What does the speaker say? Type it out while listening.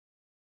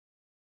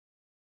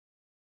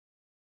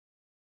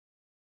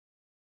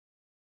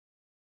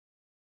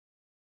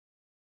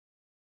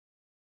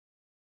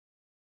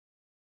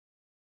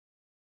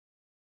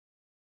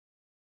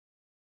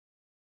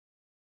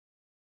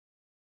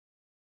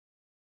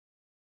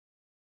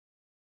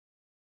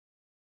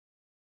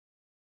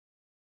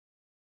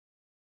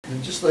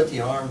And just let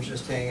the arms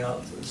just hang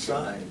out to the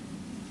side.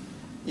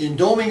 In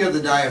doming of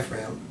the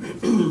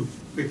diaphragm,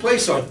 we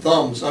place our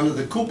thumbs under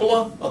the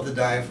cupola of the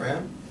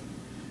diaphragm.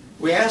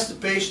 We ask the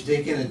patient to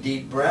take in a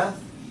deep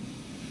breath,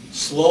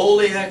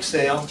 slowly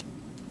exhale,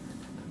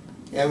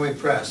 and we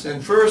press.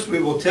 And first we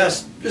will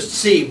test, just to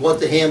see what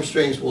the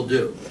hamstrings will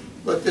do.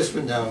 Let this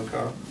one down,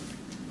 Carl.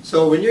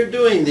 So when you're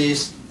doing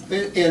these,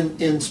 in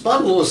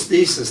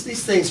spondylolisthesis,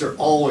 these things are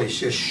always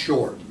just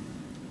short.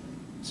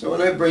 So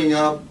when I bring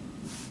up,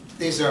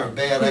 these aren't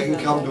bad, I can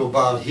come to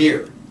about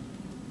here.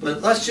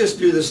 But let's just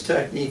do this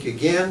technique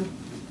again.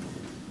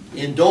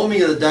 In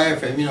doming of the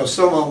diaphragm, you know,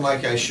 some of them,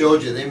 like I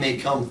showed you, they may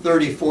come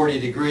 30, 40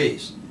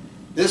 degrees.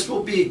 This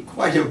will be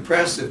quite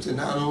impressive to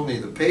not only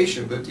the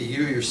patient, but to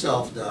you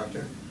yourself,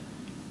 doctor.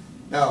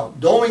 Now,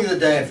 doming the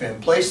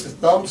diaphragm, place the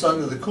thumbs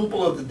under the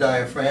cupola of the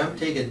diaphragm.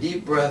 Take a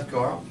deep breath,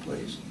 Carl,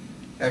 please.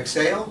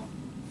 Exhale.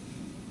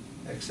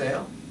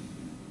 Exhale.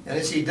 And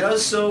as he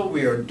does so,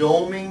 we are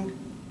doming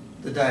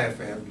the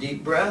diaphragm.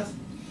 Deep breath.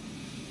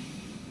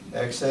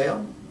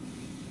 Exhale.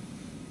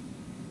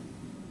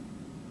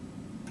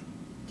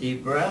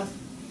 Deep breath.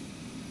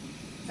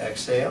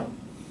 Exhale.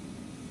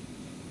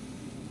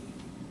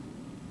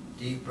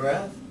 Deep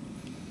breath.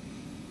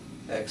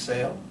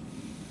 Exhale.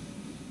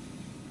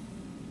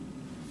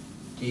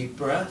 Deep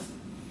breath.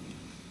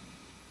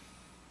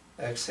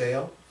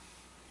 Exhale.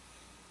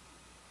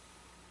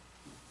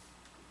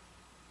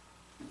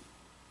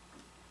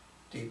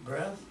 Deep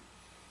breath.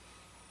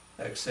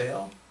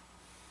 Exhale.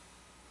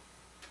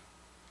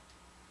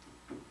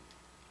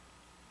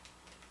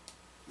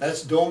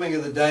 That's doming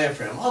of the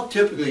diaphragm. I'll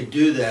typically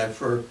do that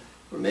for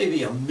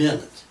maybe a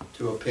minute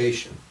to a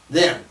patient.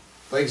 Then,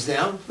 legs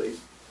down, please.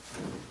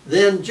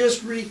 Then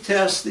just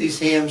retest these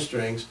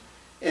hamstrings,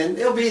 and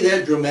they'll be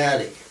that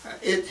dramatic.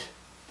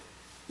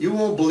 You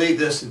won't believe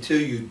this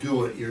until you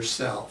do it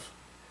yourself.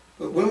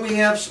 But when we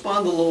have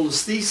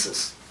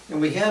spondylolisthesis, and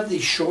we have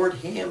these short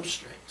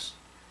hamstrings,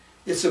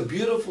 it's a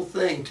beautiful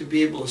thing to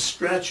be able to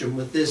stretch them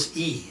with this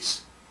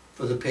ease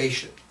for the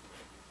patient.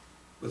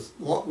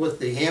 With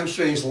the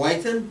hamstrings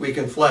lengthened, we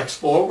can flex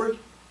forward,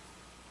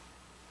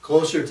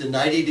 closer to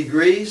 90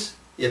 degrees.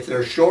 If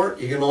they're short,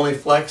 you can only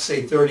flex,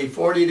 say, 30,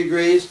 40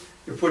 degrees.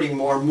 You're putting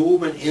more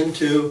movement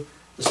into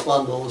the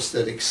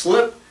spondylolisthetic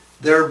slip,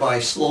 thereby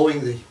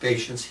slowing the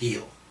patient's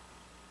heel.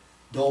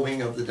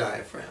 Doming of the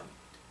diaphragm.